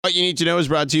What you need to know is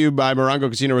brought to you by Morongo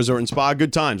Casino Resort and Spa.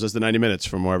 Good times, less than 90 minutes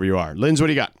from wherever you are. Linz, what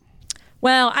do you got?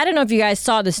 Well, I don't know if you guys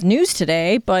saw this news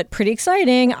today, but pretty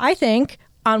exciting, I think.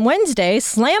 On Wednesday,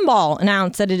 Slamball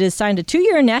announced that it has signed a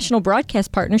 2-year national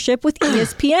broadcast partnership with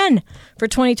ESPN for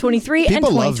 2023 and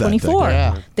 2024.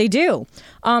 Yeah. They do.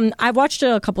 I've watched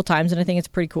it a couple times, and I think it's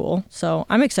pretty cool, so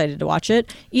I'm excited to watch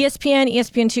it. ESPN,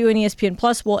 ESPN2, and ESPN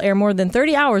Plus will air more than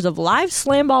 30 hours of live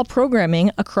Slamball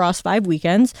programming across 5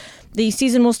 weekends. The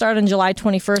season will start on July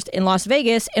 21st in Las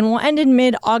Vegas and will end in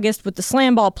mid-August with the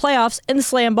Slamball playoffs and the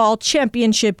Slamball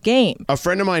championship game. A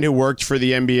friend of mine who worked for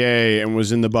the NBA and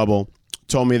was in the bubble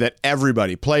told me that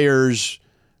everybody, players,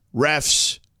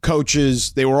 refs,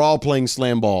 coaches, they were all playing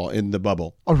slam ball in the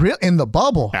bubble. Oh, really? In the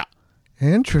bubble? Yeah.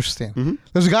 Interesting. Mm-hmm.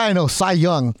 There's a guy I know, Cy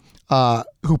Young,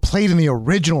 who played in the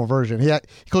original version. He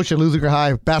coached at Luther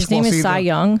High basketball season. His name is Cy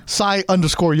Young?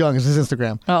 Cy_Young is his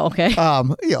Instagram. Oh, okay. I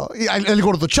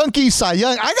go to the Chunky, Cy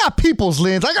Young. I got people's,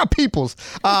 Linz. I got people's.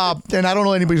 And I don't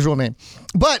know anybody's real name.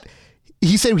 But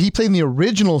he said he played in the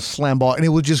original slam ball, and it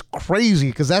was just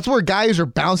crazy because that's where guys are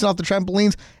bouncing off the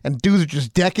trampolines and dudes are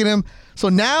just decking them. So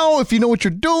now, if you know what you're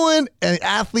doing, and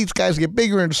athletes, guys get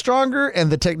bigger and stronger,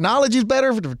 and the technology's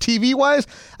better for TV-wise,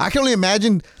 I can only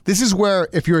imagine this is where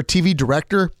if you're a TV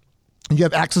director, you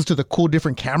have access to the cool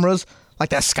different cameras, like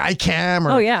that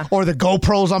Skycam or the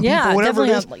GoPros on people, whatever it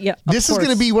is. This is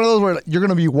going to be one of those where you're going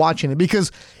to be watching it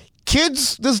because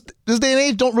kids this day and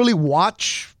age don't really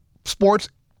watch sports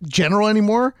general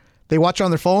anymore. They watch it on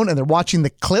their phone and they're watching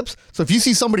the clips. So if you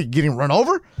see somebody getting run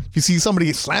over, if you see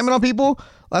somebody slamming on people,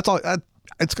 that's all.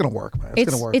 It's going to work, man.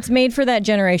 It's going to work. It's made for that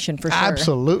generation, for sure.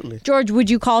 Absolutely. George, would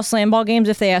you call slam ball games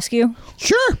if they ask you?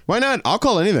 Sure. Why not? I'll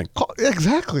call anything.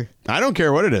 Exactly. I don't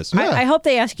care what it is. Yeah. I hope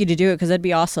they ask you to do it because that'd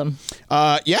be awesome.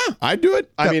 Yeah, I'd do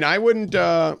it. I mean, I wouldn't,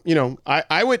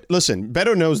 I would, listen,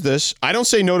 Beto knows this. I don't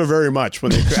say no to very much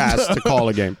when they ask to call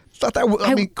a game. Not that,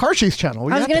 I mean, Car Chase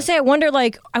Channel. I was going to say, I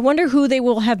wonder who they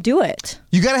will have do it.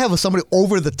 You got to have somebody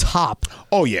over the top.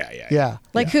 Oh, yeah.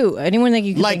 Like who? Anyone that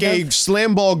you can like think a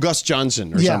slam ball Gus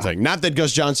Johnson or something. Not that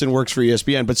Gus Johnson works for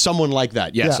ESPN, but someone like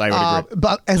that. Yes, I would agree.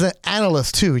 But as an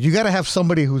analyst, too, you got to have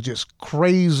somebody who's just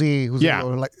crazy. Who's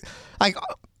like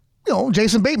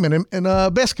Jason Bateman in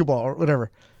basketball or whatever.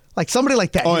 Like somebody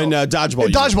like that. Oh, in dodgeball.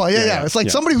 Dodgeball, yeah. It's like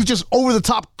somebody who's just over the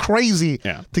top crazy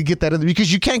to get that in there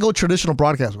because you can't go traditional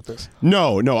broadcast with this.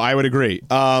 No, I would agree.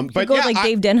 But go like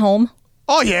Dave Denholm.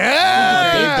 Oh,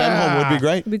 yeah. Dave Denholm would be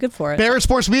great. Would be good for it. Barrett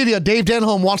Sports Media, Dave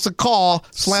Denholm wants to call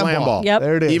slam ball. Yep.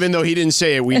 There it is. Even though he didn't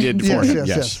say it, we did for him.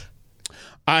 Yes.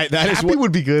 All right, Happy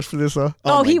would be good for this, though.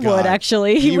 Oh, he would,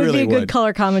 actually. He would really be a good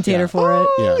color commentator for it.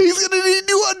 Yeah. He's going to need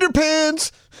new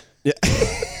underpants. Yeah.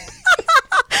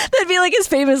 That'd be like his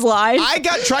famous line. I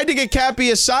tried to get Cappy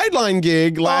a sideline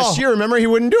gig last year. Remember, he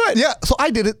wouldn't do it. Yeah, so I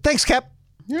did it. Thanks, Cap.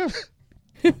 Yeah.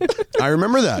 I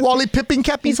remember that. Wally Pippin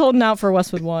Cappy. He's holding out for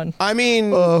Westwood One. I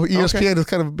mean, ESPN is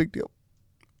kind of a big deal.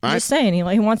 I'm just saying,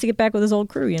 he wants to get back with his old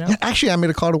crew, Yeah, actually, I made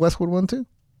a call to Westwood One, too.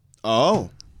 Oh.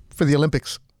 For the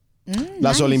Olympics.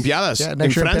 Las Olimpiadas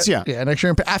in Francia. Next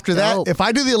year. After that, if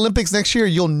I do the Olympics next year,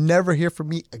 you'll never hear from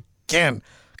me again.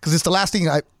 Because it's the last thing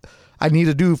I need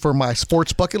to do for my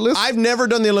sports bucket list. I've never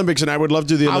done the Olympics, and I would love to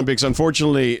do the Olympics.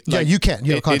 Unfortunately, you can.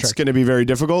 You have a contract. It's going to be very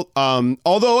difficult.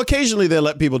 Although occasionally they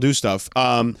let people do stuff.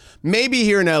 Maybe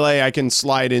here in LA, I can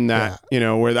slide in that,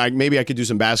 where maybe I could do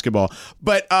some basketball.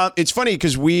 But it's funny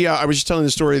because I was just telling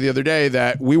the story the other day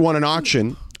that we won an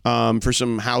auction for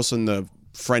some house in the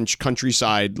French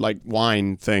countryside, like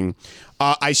wine thing.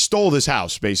 I stole this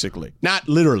house, basically. Not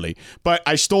literally, but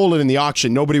I stole it in the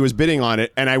auction. Nobody was bidding on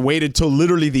it, and I waited till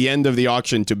literally the end of the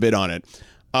auction to bid on it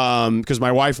because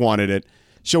my wife wanted it.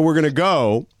 So we're going to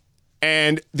go,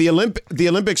 and the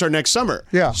Olympics are next summer.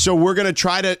 Yeah. So we're going to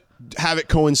try to have it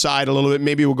coincide a little bit.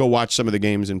 Maybe we'll go watch some of the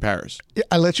games in Paris. Yeah,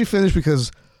 I let you finish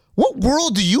because what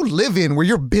world do you live in where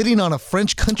you're bidding on a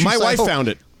French countryside? My wife found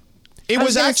it. It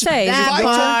was actually.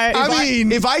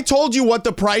 If I told you what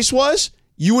the price was,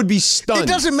 you would be stunned. It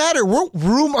doesn't matter. What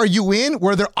room are you in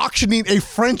where they're auctioning a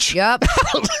French? Yep.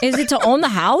 Is it to own the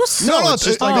house? No, it's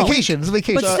just like vacation. It's a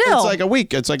vacation. But still. It's like a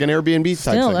week. It's like an Airbnb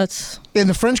type thing. That's in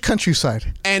the French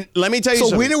countryside. And let me tell you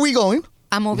something. So when are we going?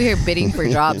 I'm over here bidding for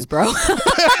jobs, bro.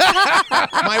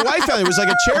 My wife found it. It was like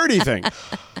a charity thing.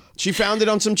 She found it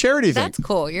on some charity thing. That's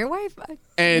cool. Your wife.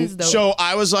 And so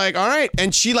I was like, all right.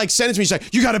 And she sent it to me. She's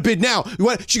like, you got to bid now.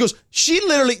 She goes,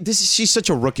 she's such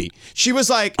a rookie. She was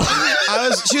like,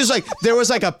 she was like, there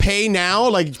was like a pay now,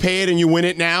 like pay it and you win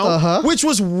it now, which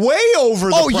was way over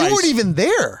the price. Oh, you weren't even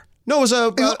there. No, it was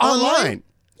online.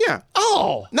 Yeah.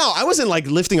 Oh. No, I wasn't like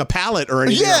lifting a pallet or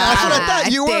anything. Yeah, that's what I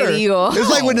thought you There were. you go. It's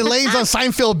like when Elaine's on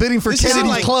Seinfeld bidding for This isn't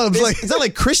Kennedy's like clubs. It's not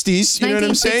like Christie's. You know what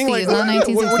I'm saying? 1960s, Like, not what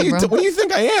do you 1960, bro. what do you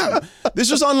think I am? This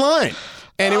was online.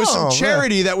 And it was some Oh,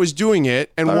 charity that was doing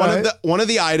it, and one of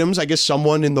the items, I guess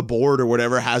someone in the board or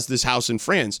whatever has this house in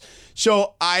France.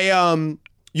 So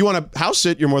you want to house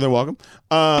sit? You're more than welcome.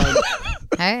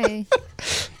 Hey.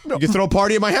 You can throw a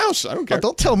party at my house. I don't care.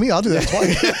 Don't tell me. I'll do that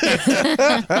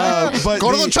twice. But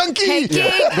Go to the Chunky. Hey,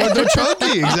 kid. Go to the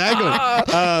Chunky,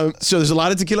 exactly. So there's a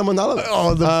lot of tequila mandala.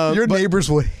 Oh, your neighbors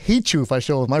would hate you if I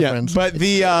show with my friends. But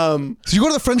the So you go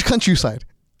to the French countryside.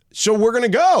 so we're gonna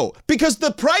go because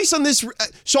the price on this.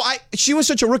 She was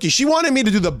such a rookie. She wanted me to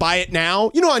do the buy it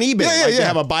now. You know, on eBay, Yeah, like, they yeah.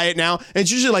 have a buy it now, and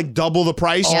it's usually like double the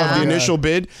price of Yeah. the initial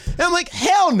bid. And I'm like,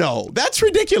 hell no, that's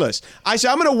ridiculous. I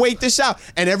said I'm gonna wait this out,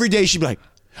 and every day she'd be like,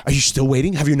 are you still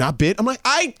waiting? Have you not bid? I'm like,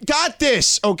 I got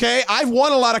this. Okay, I've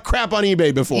won a lot of crap on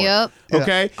eBay before. Yep.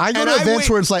 Okay, I go And to events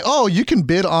where it's like, oh, you can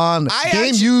bid on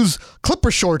game use clipper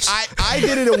shorts. I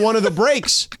did it at one of the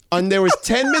breaks, and there was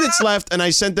 10 minutes left, and I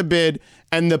sent the bid,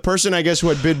 and the person I guess who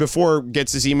had bid before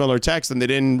gets this email or text, and they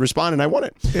didn't respond, and I won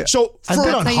it. So I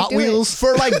bid on That's how Hot you do it. Wheels.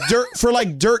 for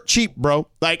like dirt cheap, bro.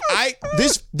 Like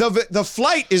the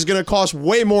flight is gonna cost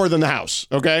way more than the house.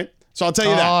 Okay, so I'll tell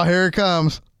you Oh, that. here it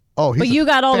comes. Oh, he's But a you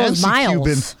got all those fancy miles.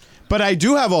 Cuban. But I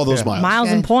do have all those miles. Miles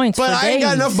and points But for I ain't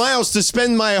got days. enough miles to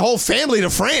spend my whole family to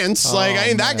France. Like I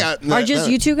ain't that got. Are just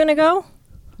you two gonna go?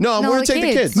 No, I'm No, gonna the take the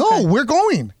kids. kids. No, we're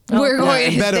going. We're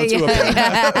going and to Beto stay. too,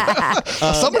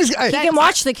 apparently. Somebody's. You can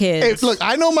watch the Hey, kids. look,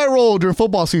 I know my role during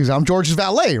football season. I'm George's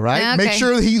valet, right? Okay. Make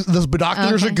sure the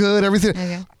binoculars Okay. are good, everything.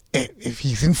 Okay. If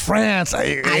he's in France,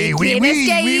 hey, Ay, oui, tienes oui,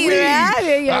 que oui, ir, oui.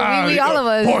 ¿verdad? Yeah, oui, oui, all of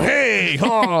us. Oh, hey,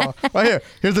 oh. Right here.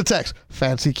 Here's the text.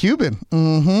 Fancy Cuban.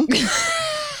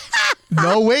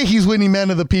 No way he's winning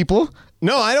Man of the People.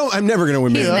 No, I don't. I'm never gonna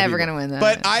win. He's Man of the never People. gonna win that.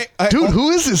 But I Dude,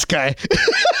 who is this guy?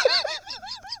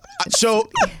 so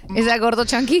Is that Gordo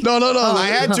Chunky? No. I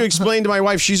had to explain to my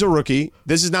wife she's a rookie.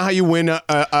 This is not how you win an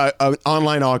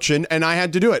online auction, and I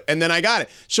had to do it, and then I got it.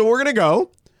 So we're gonna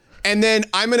go, and then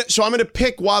I'm gonna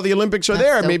pick while the Olympics are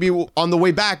there. dope. Maybe on the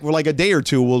way back, for like a day or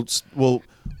two, we'll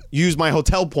use my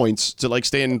hotel points to like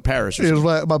stay in Paris. Or Here's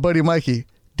something. my buddy Mikey.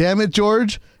 Damn it,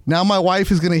 George. Now my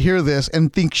wife is going to hear this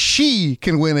and think she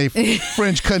can win a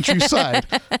French countryside.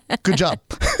 Good job.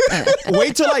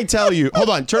 Wait till I tell you. Hold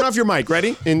on. Turn off your mic.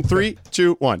 Ready? In 3,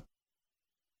 2, 1.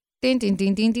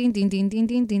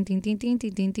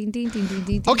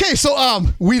 Okay, so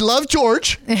we love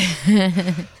George.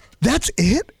 That's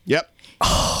it? Yep.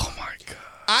 Oh my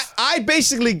god. I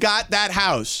basically got that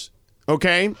house.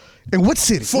 Okay. In what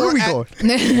city? Where are we going?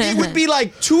 It would be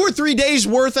like 2 or 3 days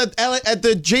worth at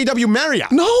the JW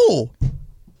Marriott. No.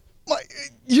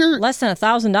 You're Less than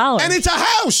 $1,000. And it's a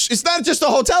house. It's not just a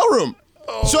hotel room.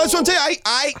 So that's what I'm telling you.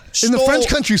 I in the stole- French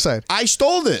countryside. I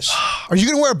stole this. Are you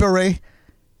going to wear a beret?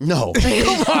 No.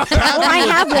 I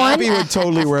have one. Abby would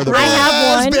totally wear the I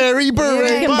have one. Raspberry You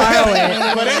beret. can borrow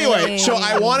it. But anyway, so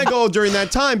I want to go during that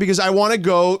time because I want to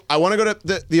go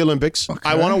to the Olympics.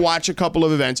 I want to watch a couple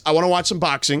of events. I want to watch some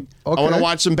boxing. I want Okay. to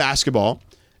watch some basketball.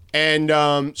 And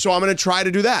so I'm going to try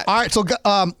to do that. All right, so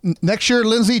next year,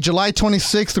 Lindsay, July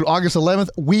 26th through August 11th,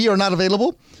 we are not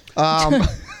available.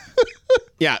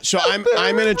 Yeah, so I'm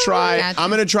going to try. Gotcha.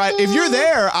 I'm going to try. If you're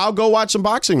there, I'll go watch some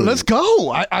boxing. with Let's you. go.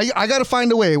 I got to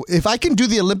find a way. If I can do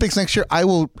the Olympics next year, I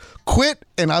will quit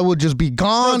and I will just be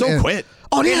gone. No, don't and- quit.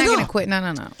 Oh, We're yeah, not no. gonna quit.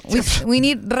 No. We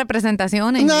need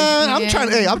representación. Nah, I'm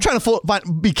trying. Hey, I'm trying to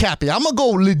be Cappy. I'm gonna go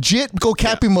legit, go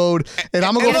Cappy mode, and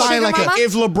I'm gonna go And find like a.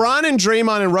 if LeBron and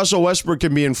Draymond and Russell Westbrook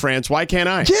can be in France, why can't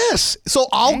I? Yes. So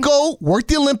I'll go work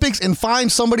the Olympics and find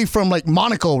somebody from like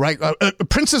Monaco, right? A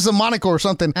Princess of Monaco or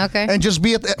something. Okay. And just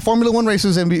be at the Formula One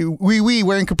races and be wee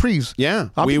wearing capris. Yeah,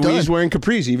 I'll be we's done. wearing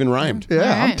capris, even rhymed. Yeah, I'm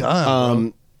Alright.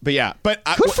 done. But yeah, but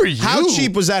Good for you. How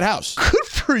cheap was that house? Good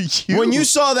for you. When you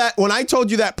saw that, when I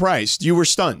told you that price, you were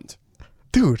stunned.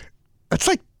 dude, that's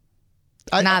like.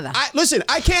 Nada. Listen,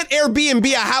 I can't Airbnb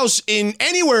a house in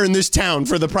anywhere in this town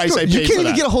for the price I Dude, paid you can't for even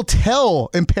that. get a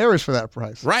hotel in Paris for that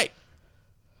price. Right.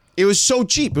 It was so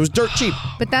cheap. It was dirt cheap.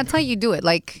 But that's how you do it.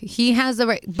 Like he has the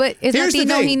right. But is Here's the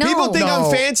Latino? thing. He knows. People think No.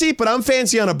 I'm fancy, but I'm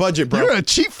fancy on a budget, bro. You're a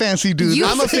cheap fancy dude.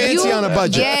 I'm a fancy on a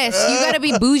budget. Yes, you got to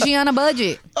be bougie on a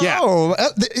budget. Yeah. Oh,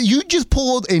 you just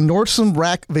pulled a Nordstrom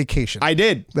Rack vacation. I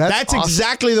did. That's awesome.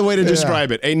 exactly the way to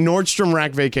describe it. A Nordstrom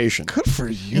Rack vacation. Good for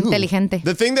you. Inteligente.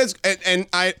 The thing that's and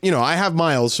I have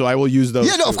miles, so I will use those.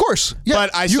 Yeah, no, too. of course. Yeah,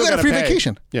 But I you still got a gotta free pay.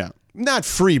 vacation. Yeah, not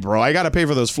free, bro. I got to pay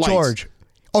for those flights. George.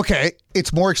 Okay,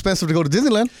 it's more expensive to go to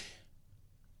Disneyland.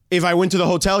 If I went to the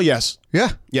hotel, yes. Yeah.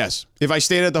 Yes. If I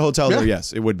stayed at the hotel there,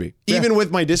 yes, it would be. Even with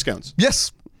my discounts.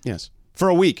 Yes. Yes. For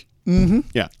a week. Mm-hmm.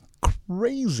 Yeah.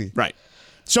 Crazy. Right.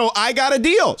 So I got a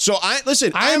deal. So I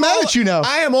I'm mad at you now.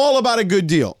 I am all about a good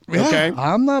deal. Yeah, Okay.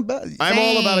 I'm not bad. I'm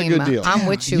all about a good deal. I'm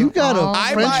with you. You got all a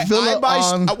the French way. villa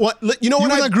on. You know You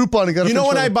when and I that Groupon, you got a you know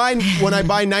French when villa. when I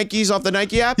buy Nikes off the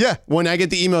Nike app? Yeah. When I get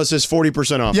the email, it says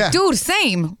 40% off. Yeah. Dude,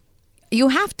 same. You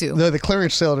have to. The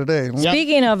clearance sale today.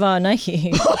 Speaking of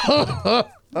Nike,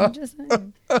 I'm just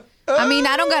saying. I mean,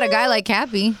 I don't got a guy like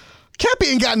Cappy. Cappy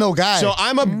ain't got no guy. So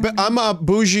I'm a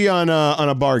bougie on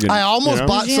a bargain. I almost you know?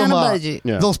 bought Bougie some on a budget.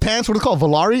 those pants. What are they called?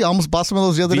 Volari. I almost bought some of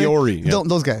those the other day. Viore, yeah.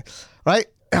 Those guys, right?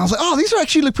 And I was like, oh, these are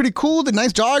actually look pretty cool. They're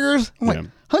nice joggers. I'm like, Yeah.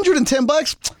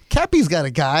 $110. Cappy's got a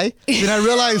guy. Then I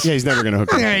realized, Yeah, he's never gonna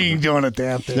hook up. I ain't doing a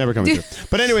damn thing. Never coming through.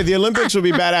 But anyway, the Olympics will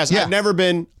be badass. Yeah. I've never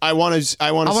been. I want to.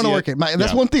 I want I want to work it.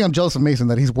 That's one thing I'm jealous of Mason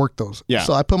that he's worked those. Yeah.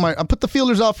 So I put the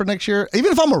feelers out for next year.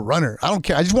 Even if I'm a runner, I don't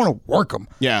care. I just want to work them.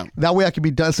 Yeah. That way I can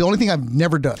be done. It's the only thing I've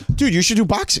never done. Dude, you should do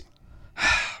boxing.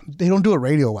 They don't do it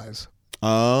radio wise.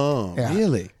 Oh, Yeah.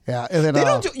 really? Yeah. And then They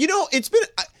don't do. You know, it's been.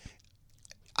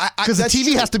 because the that's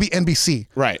TV true. has to be NBC.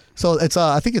 Right. So it's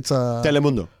I think it's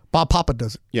Telemundo. Bob Papa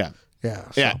does it. Yeah. Yeah.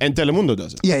 So. Yeah, and Telemundo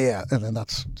does it. Yeah. And then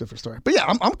that's a different story. But yeah,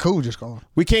 I'm cool just going.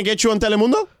 We can't get you on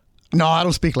Telemundo? No, I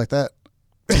don't speak like that.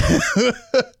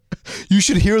 You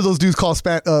should hear those dudes call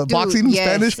boxing in yes,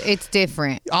 Spanish. it's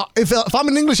different. If I'm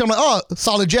in English, I'm like, oh,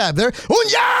 solid jab. There,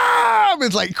 jab.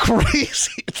 It's like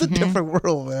crazy. It's a different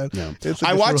world, man. Yeah. It's a I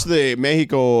different watched world. the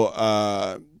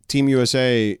Mexico Team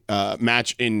USA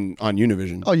match on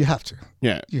Univision. Oh, you have to.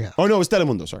 Yeah. Yeah. Oh, no, it was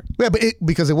Telemundo, sorry. Yeah, but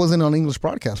because it wasn't on English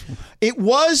broadcast. It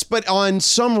was, but on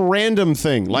some random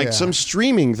thing, like Yeah. some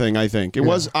streaming thing, I think. It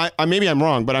was, maybe I'm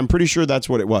wrong, but I'm pretty sure that's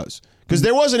what it was. Because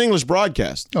there was an English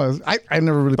broadcast, No, I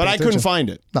never really. but paid I couldn't attention. find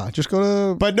it. Nah, just go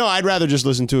to. But no, I'd rather just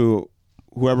listen to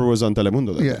whoever was on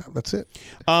Telemundo. That Yeah, day. that's it.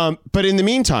 But in the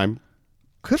meantime,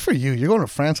 Good for you. You're going to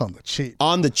France on the cheap.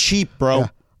 on the cheap, bro.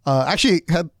 Actually,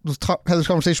 had this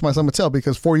conversation with my son Mattel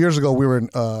because 4 years ago we were in.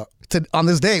 On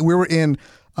this day we were in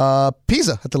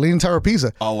Pisa at the Leaning Tower of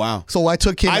Pisa. Oh, wow. So I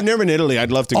took him. I've never been in Italy.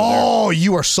 I'd love to go there. Oh,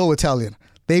 you are so Italian.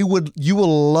 You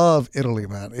will love Italy,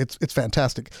 man. It's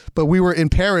fantastic. But we were in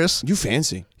Paris. You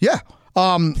fancy. Yeah.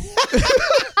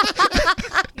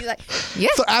 He's like,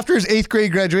 yes. So after his 8th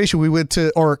grade graduation, we went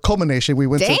to, or culmination, we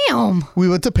went Damn. we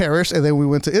went to Paris and then we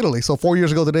went to Italy. So 4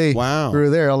 years ago today, Wow. we were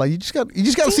there. I'm like, you just got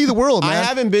to see the world, man. I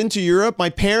haven't been to Europe. My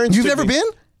parents. You've took never me- been?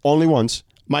 Only once.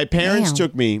 My parents Damn.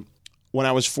 took me when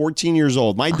I was 14 years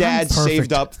old. My dad Perfect.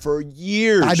 saved up for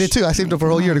years. I did too. I saved up for a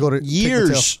whole year to go to take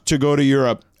Years to go to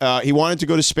Europe. He wanted to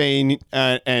go to Spain,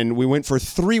 and we went for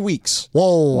 3 weeks. Mattel.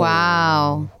 Whoa.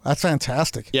 Wow. That's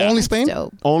fantastic. Yeah. Only Spain?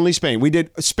 Dope. Only Spain. We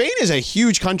did. Spain is a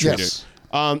huge country, Yes.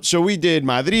 dude. So we did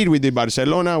Madrid, we did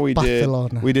Barcelona, we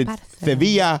Barcelona. did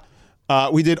Sevilla.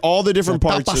 We did all the different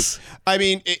parts.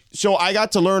 tapas. So I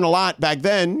got to learn a lot back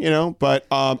then, but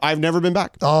I've never been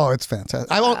back. Oh, it's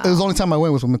fantastic. It was the only time I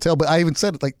went was with Mattel, but I even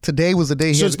said it, like today was the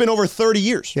day So it's been over 30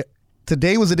 years. Yeah.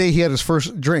 Today was the day he had his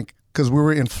first drink because we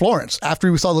were in Florence.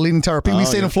 After we saw the Leaning Tower of Pisa, we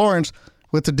stayed in Florence,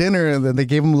 went to dinner, and then they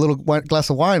gave him a little glass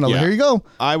of wine. I was like, Yeah. here you go.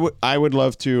 I would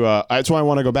love to. That's why I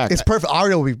want to go back. It's perfect.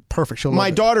 Aria will be perfect. She'll My love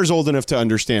it. daughter's old enough to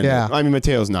understand. Yeah. it. I mean,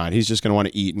 Mateo's not. He's just going to want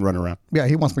to eat and run around. Yeah,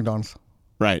 he wants McDonald's.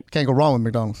 Right. Can't go wrong with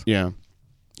McDonald's. Yeah.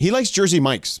 He likes Jersey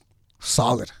Mike's.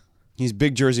 Solid. He's a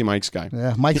big Jersey Mike's guy.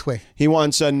 Yeah, Mike's way. He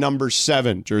wants a number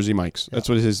 7 Jersey Mike's. That's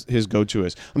what his go-to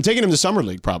is. I'm taking him to Summer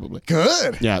League probably.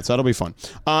 Good. Yeah, so that'll be fun.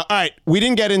 All right, we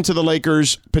didn't get into the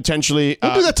Lakers potentially.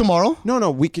 We'll do that tomorrow. No,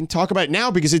 we can talk about it now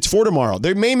because it's for tomorrow.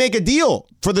 They may make a deal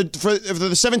for the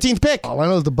 17th pick. All All I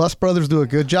know is the Bus Brothers do a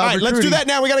good job. right, let's do recruiting. that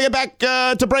now. We got to get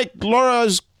back to break.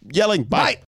 Laura's yelling.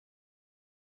 Bye.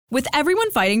 With everyone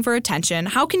fighting for attention,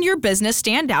 how can your business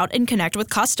stand out and connect with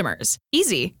customers?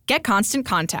 Easy. Get Constant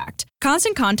Contact.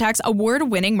 Constant Contact's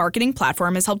award-winning marketing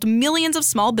platform has helped millions of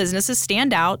small businesses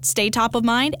stand out, stay top of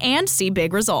mind, and see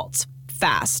big results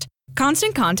fast.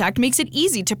 Constant Contact makes it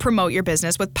easy to promote your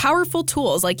business with powerful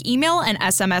tools like email and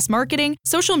SMS marketing,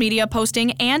 social media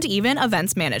posting, and even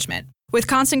events management. With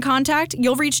Constant Contact,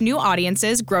 you'll reach new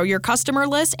audiences, grow your customer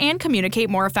list, and communicate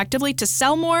more effectively to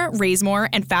sell more, raise more,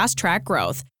 and fast-track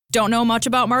growth. Don't know much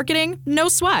about marketing? No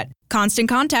sweat. Constant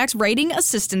Contact's writing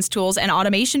assistance tools and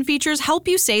automation features help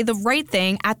you say the right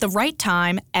thing at the right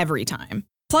time, every time.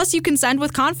 Plus, you can send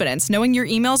with confidence, knowing your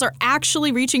emails are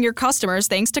actually reaching your customers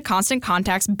thanks to Constant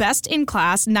Contact's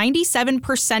best-in-class 97%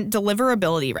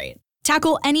 deliverability rate.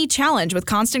 Tackle any challenge with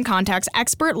Constant Contact's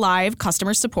expert live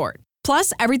customer support.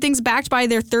 Plus, everything's backed by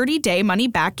their 30-day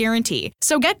money-back guarantee.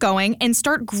 So get going and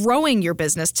start growing your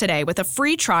business today with a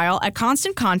free trial at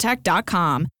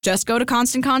ConstantContact.com. Just go to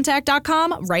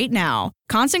ConstantContact.com right now.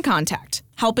 Constant Contact,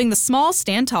 helping the small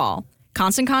stand tall.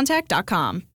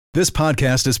 ConstantContact.com. This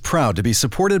podcast is proud to be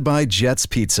supported by Jets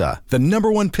Pizza, the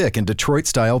 #1 pick in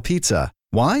Detroit-style pizza.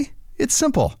 Why? It's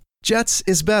simple. Jets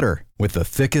is better. With the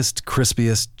thickest,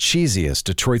 crispiest, cheesiest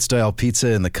Detroit-style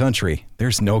pizza in the country,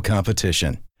 there's no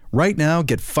competition. Right now,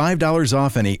 get $5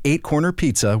 off any 8-corner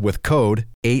pizza with code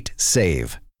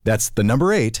 8SAVE. That's the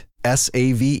number 8,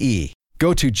 SAVE.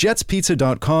 Go to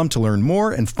jetspizza.com to learn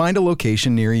more and find a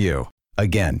location near you.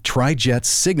 Again, try Jet's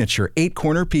signature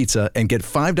 8-corner pizza and get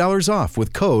 $5 off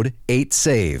with code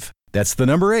 8SAVE. That's the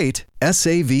number 8,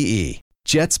 SAVE.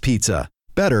 Jet's Pizza.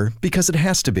 Better because it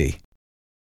has to be.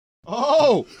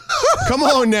 Oh, come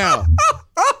on now.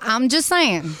 I'm just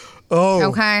saying. Oh.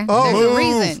 Okay? Oh. There's a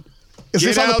reason. Is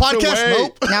this on the podcast?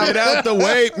 Nope. No. Get out the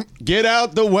way. Get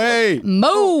out the way.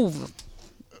 Move.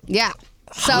 Yeah.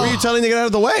 So Who are you telling to get out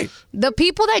of the way? the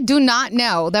people that do not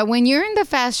know that when you're in the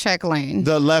fast track lane,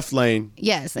 The left lane.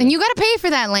 yes, and you got to pay for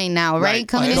that lane now, right? Right.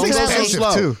 Coming It's into that expensive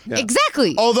lane. too. Yeah.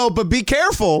 Exactly. Although, but be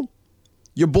careful.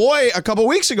 Your boy a couple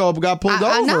weeks ago got pulled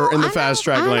I over know, in the I fast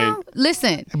know, track I lane. know.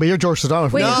 Listen. But you're George Sedano.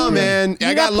 Wait, No, who- man. You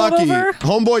I got got pulled lucky. over?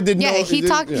 Homeboy didn't know. Yeah, he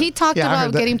talked. Yeah. He talked Yeah, I heard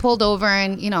about that. getting pulled over,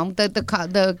 and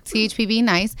the CHP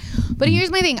nice. But here's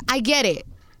my thing. I get it.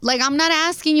 Like, I'm not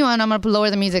asking you, and I'm gonna lower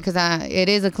the music because it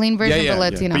is a clean version. Yeah, but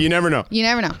let's yeah. you know. But you never know. You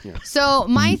never know. So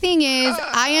my thing is,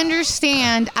 I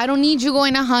understand. I don't need you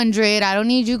going 100. I don't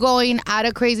need you going at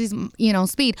a crazy,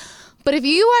 speed. But if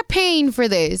you are paying for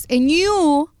this and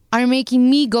you are making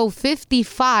me go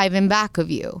 55 in back of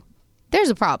you, there's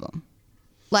a problem.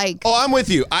 Like, Oh, I'm with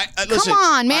you. Listen. come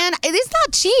on, man. It's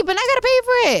not cheap, and I gotta pay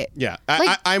for it. Yeah,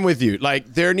 Like- I'm with you.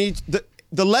 Like there needs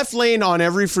the left lane on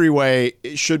every freeway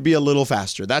should be a little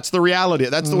faster. That's the reality.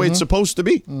 That's the way it's supposed to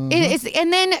be. It's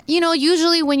and then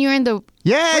usually when you're in the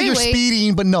Yeah, you're freeway,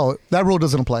 speeding, but no, that rule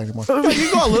doesn't apply anymore. Go You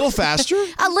go a little faster.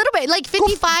 a little bit, like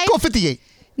 55. 58.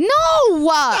 No,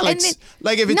 Like, and then,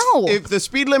 like if it's no. if the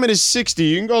speed limit is 60,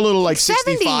 you can go a little like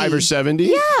 65 or 70.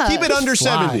 Yeah. Keep it under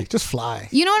Fly. 70. Just fly.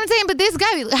 You know what I'm saying? But this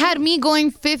guy had me going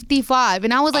 55,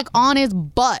 and I was like on his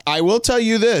butt. I will tell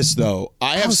you this though.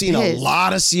 I have was seen a pissed.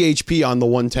 lot of CHP on the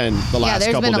 110 the Yeah, last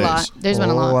there's couple been a days. lot. There's been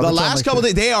a Oh, lot. I've The been trying last to couple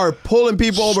days, they are pulling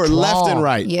people over left and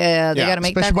right. Yeah, they got to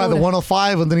make Especially that by the quota.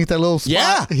 105 underneath that little spot.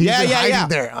 Yeah, He's yeah, been yeah, hiding yeah.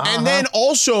 there. Uh-huh. And then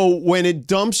also when it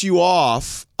dumps you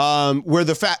off,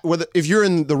 if you're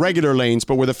in the regular lanes,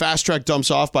 but where the fast track dumps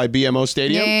off by BMO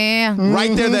Stadium, Yeah.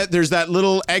 right there, there's that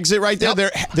little exit right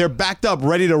there. They're backed up,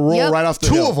 ready to roll Yep. right off the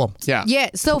Two hill. of 'em. Yeah, Yeah.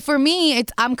 So for me,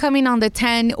 I'm coming on the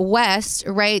 10 West,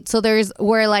 right? So there's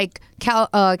where like Cal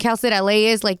State LA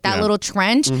is, like that Yeah. little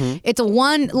trench. It's a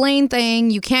 1-lane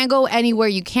thing. You can't go anywhere.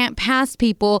 You can't pass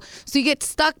people. So you get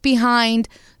stuck behind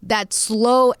that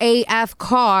slow AF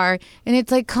car, and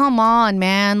it's like, come on,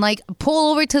 man. Like,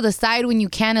 pull over to the side when you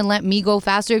can and let me go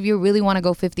faster if you really want to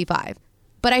go 55.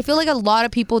 But I feel like a lot of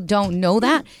people don't know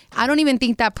that. I don't even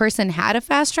think that person had a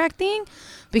fast track thing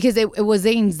because it was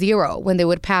saying 0 when they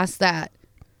would pass that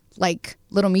like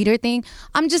little meter thing.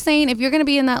 I'm just saying, if you're going to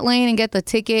be in that lane and get the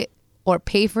ticket or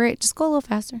pay for it, just go a little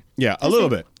faster. yeah, a little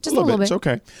bit, Just a little bit. It's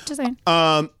okay. Just saying.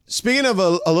 Speaking of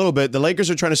a little bit, the Lakers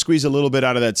are trying to squeeze a little bit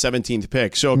out of that 17th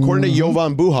pick. So according to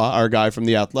Jovan Buha, our guy from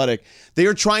The Athletic, they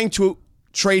are trying to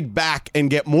trade back and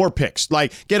get more picks,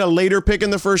 like get a later pick in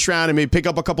the first round and maybe pick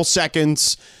up a couple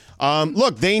seconds.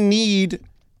 Look, they need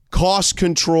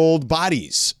cost-controlled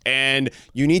bodies, and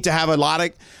you need to have a lot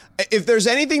of. If there's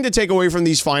anything to take away from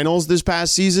these finals this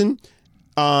past season,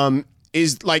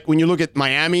 is like when you look at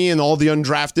Miami and all the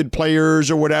undrafted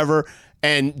players or whatever,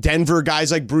 and Denver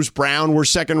guys like Bruce Brown were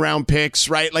second-round picks,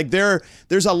 right? Like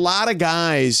there's a lot of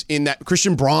guys in that.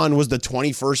 Christian Braun was the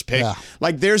 21st pick. Yeah.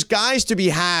 Like there's guys to be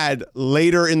had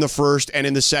later in the first and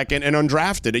in the second and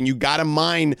undrafted, and you got to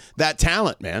mine that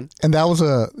talent, man. And that was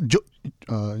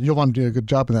Jovan did a good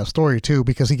job in that story too,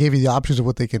 because he gave you the options of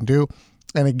what they can do.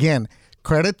 And again,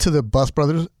 credit to the Bus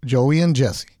brothers, Joey and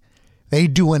Jesse. They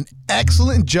do an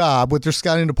excellent job with their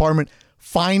scouting department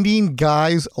finding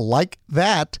guys like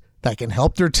that can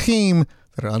help their team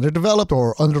that are underdeveloped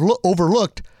or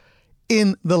overlooked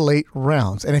in the late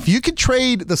rounds. And if you could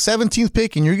trade the 17th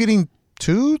pick and you're getting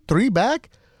 2-3 back,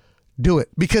 do it.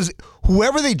 Because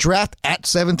whoever they draft at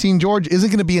 17, George, isn't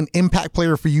going to be an impact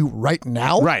player for you right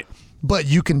now. Right. But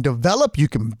you can develop, you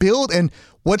can build. And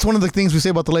what's one of the things we say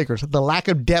about the Lakers? The lack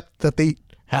of depth that they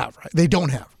have, right? They don't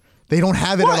have. They don't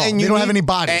have it at all. And They you don't need- have any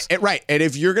bodies. Right. And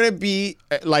if you're going to be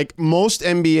like most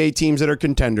NBA teams that are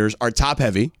contenders are top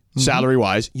heavy, salary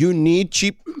wise, you need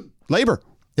cheap labor.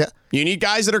 Yeah. You need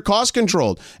guys that are cost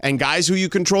controlled and guys who you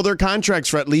control their contracts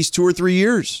for at least 2 or 3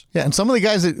 years. Yeah, and some of the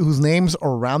guys whose names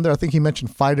are around there, I think he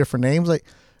mentioned 5 different names, like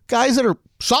guys that are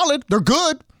solid, they're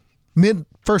good,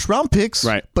 mid-first round picks,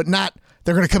 right? But not,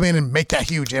 they're going to come in and make that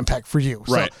huge impact for you.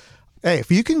 Right. So, hey,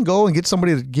 if you can go and get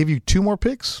somebody to give you 2 more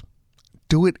picks,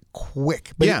 do it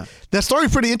quick. But yeah. That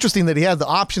story's pretty interesting that he had the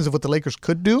options of what the Lakers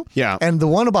could do. Yeah. And the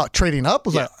one about trading up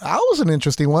was like, that was an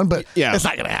interesting one, but it's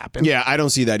not going to happen. Yeah, I don't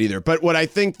see that either. But what I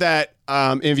think that,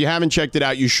 if you haven't checked it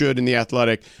out, you should in The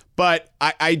Athletic. But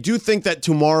I do think that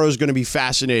tomorrow is going to be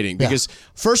fascinating because,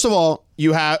 first of all,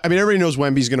 everybody knows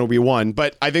Wemby's going to be 1,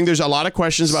 but I think there's a lot of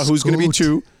questions about who's going to be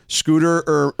 2,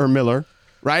 Scooter or Miller,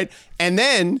 right? And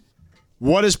then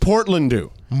what does Portland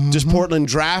do? Does Portland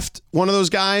draft one of those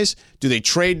guys? Do they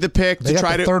trade the pick They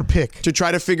got the third pick to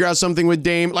try to figure out something with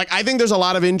Dame? Like, I think there's a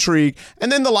lot of intrigue, and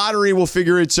then the lottery will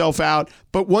figure itself out.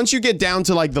 But once you get down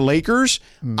to like the Lakers,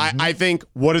 I think,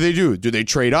 what do? Do they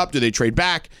trade up? Do they trade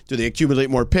back? Do they accumulate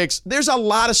more picks? There's a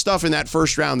lot of stuff in that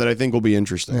first round that I think will be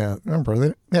interesting. Yeah, remember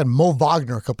they had Mo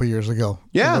Wagner a couple years ago.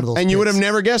 Yeah, and you would have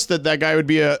never guessed that guy would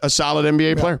be a solid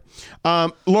NBA player.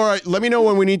 Laura, let me know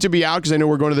when we need to be out because I know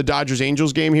we're going to the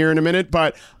Dodgers-Angels game here in a minute.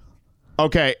 But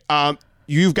okay,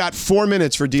 you've got 4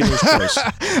 minutes for Dealer's Choice.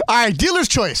 All right, Dealer's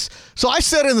Choice. So I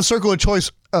said in the Circle of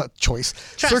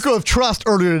Circle of Trust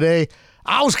earlier today,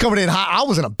 I was coming in hot. I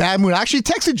was in a bad mood. I actually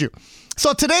texted you.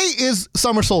 So today is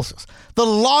summer solstice, the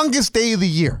longest day of the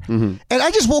year. And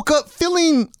I just woke up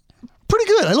feeling pretty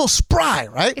good, a little spry,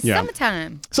 right? It's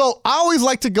summertime. So I always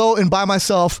like to go and buy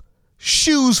myself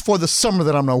shoes for the summer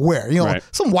that I'm going to wear. You know,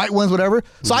 some white ones, whatever.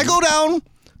 So I go down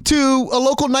to a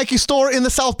local Nike store in the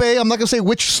South Bay. I'm not going to say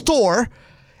which store.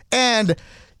 And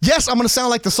yes, I'm going to sound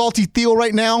like the salty Theo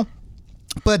right now.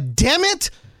 But damn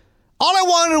it, all I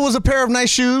wanted was a pair of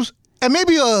nice shoes and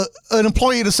maybe an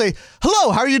employee to say,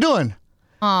 hello, how are you doing?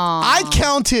 I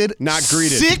counted not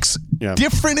greeted. 6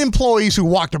 different employees who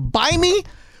walked by me,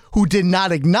 who did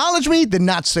not acknowledge me, did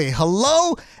not say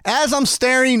hello as I'm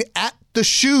staring at the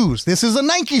shoes. This is a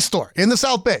Nike store in the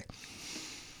South Bay.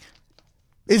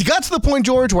 It got to the point,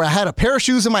 George, where I had a pair of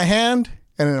shoes in my hand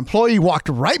and an employee walked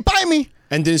right by me.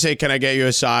 And didn't say, can I get you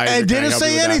a size? And didn't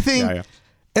say anything. And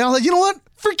I was like, you know what?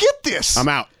 Forget this. I'm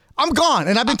out. I'm gone.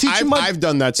 And I've been teaching I've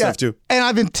done that stuff too. And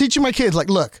I've been teaching my kids, like,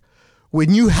 look,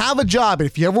 when you have a job, and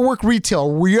if you ever work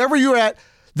retail, wherever you're at,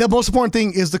 the most important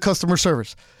thing is the customer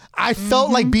service. I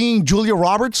felt like being Julia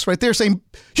Roberts right there saying,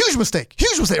 huge mistake,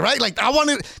 right? Like I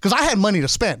wanted, because I had money to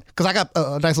spend because I got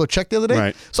a nice little check the other day.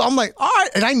 Right. So I'm like, all right.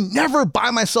 And I never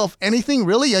buy myself anything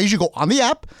really. I usually go on the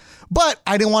app, but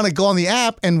I didn't want to go on the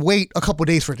app and wait a couple of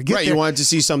days for it to get there. You wanted to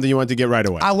see something you wanted to get right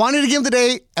away. I wanted to get them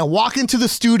today and walk into the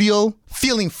studio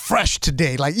feeling fresh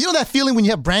today. Like, you know that feeling when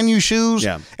you have brand new shoes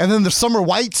and then the summer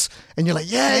whites and you're like,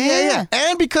 yeah.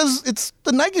 And because it's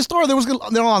the Nike store,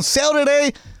 they're on sale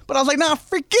today. But I was like, nah,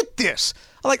 forget this.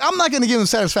 I'm not going to give them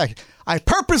satisfaction. I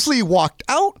purposely walked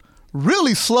out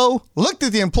really slow, looked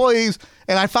at the employees,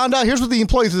 and I found out, here's what the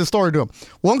employees of the store are doing.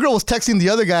 One girl was texting the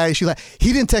other guy. She's like,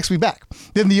 he didn't text me back.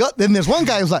 Then there's one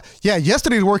guy who's like, yeah,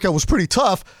 yesterday's workout was pretty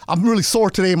tough. I'm really sore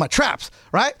today in my traps,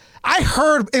 right? I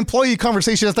heard employee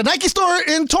conversation at the Nike store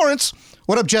in Torrance.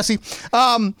 What up, Jesse?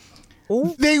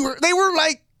 They were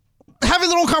like, having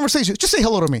their own conversations. Just say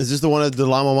hello to me. Is this the one at the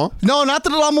Del Amo Mall? No, not the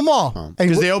Del Amo Mall.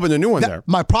 Because they opened a new one there.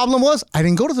 My problem was I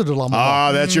didn't go to the Del Amo Mall.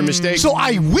 Oh, that's your mistake. So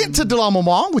I went to Del Amo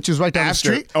Mall, which is right down the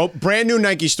street. Oh, brand new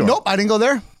Nike store. Nope, I didn't go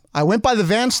there. I went by the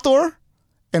Vans store,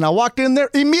 and I walked in there.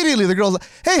 Immediately, the girl's like,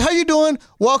 hey, how you doing?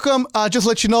 Welcome. Just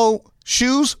let you know,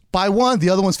 shoes, buy one.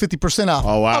 The other one's 50% off.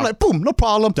 Oh, wow. I'm like, boom, no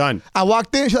problem. Done. I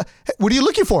walked in. She's like, hey, what are you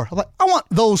looking for? I'm like, I want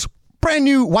those brand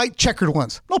new white checkered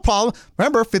ones. No problem.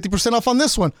 Remember, 50% off on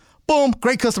this one. Boom,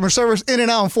 great customer service, in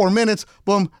and out in 4 minutes.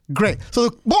 Boom, great. So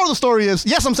the moral of the story is,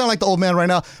 yes, I'm sounding like the old man right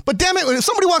now, but damn it, when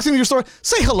somebody walks into your store,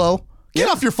 say hello, get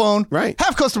off your phone,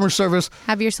 have customer service.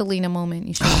 Have your Selena moment.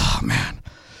 You should. Oh, man.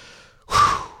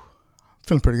 Whew.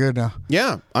 Feeling pretty good now.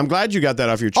 Yeah, I'm glad you got that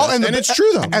off your chest. And it's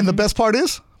true, though. And the best part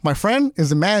is, my friend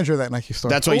is the manager of that Nike store.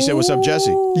 That's why you said, what's up,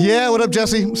 Jesse? Yeah, what up,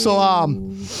 Jesse? So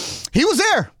he was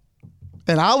there.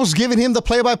 And I was giving him the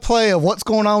play-by-play of what's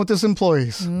going on with his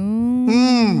employees.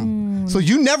 So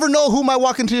you never know who might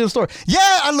walk into your store. Yeah,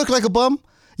 I look like a bum.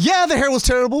 Yeah, the hair was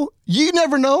terrible. You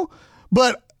never know.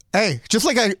 But hey, just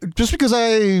because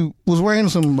I was wearing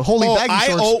some holy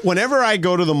baggy shorts. Whenever I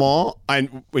go to the mall,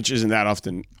 which isn't that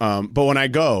often, but when I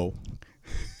go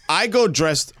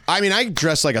dressed. I mean, I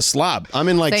dress like a slob. I'm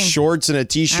in like shorts and a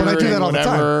t-shirt I do that and all the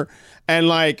whatever, time. and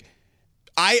like.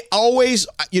 I always,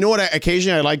 you know what?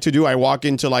 Occasionally I like to do. I walk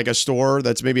into like a store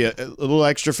that's maybe a little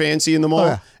extra fancy in the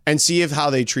mall and see how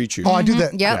they treat you. Oh, I do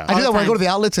that. Yep. I do that when I go to the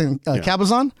outlets in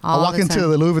Cabazon. I walk the into time.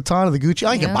 the Louis Vuitton or the Gucci.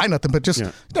 I ain't gonna buy nothing, but just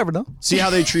you never know. See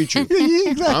how they treat you.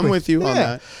 Exactly. I'm with you on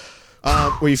that.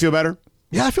 Well, you feel better?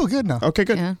 Yeah, I feel good now. Okay,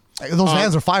 good. Yeah. Those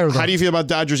hands are fire though. How do you feel about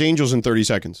Dodgers Angels in 30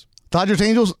 seconds? Dodgers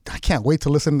Angels. I can't wait to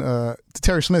listen to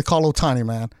Terry Smith call Ohtani,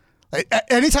 man.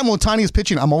 Anytime Ohtani is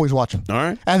pitching, I'm always watching. All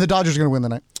right. And the Dodgers are going to win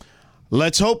tonight.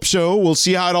 Let's hope so. We'll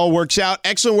see how it all works out.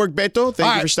 Excellent work, Beto.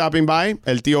 Thank you for stopping by.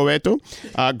 El Tío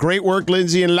Beto. Great work,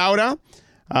 Lindsay and Laura.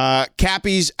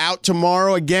 Cappy's out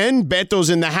tomorrow again. Beto's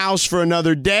in the house for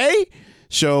another day.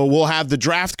 So we'll have the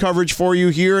draft coverage for you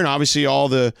here and obviously all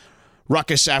the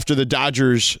ruckus after the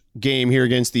Dodgers game here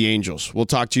against the Angels. We'll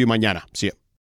talk to you mañana. See ya.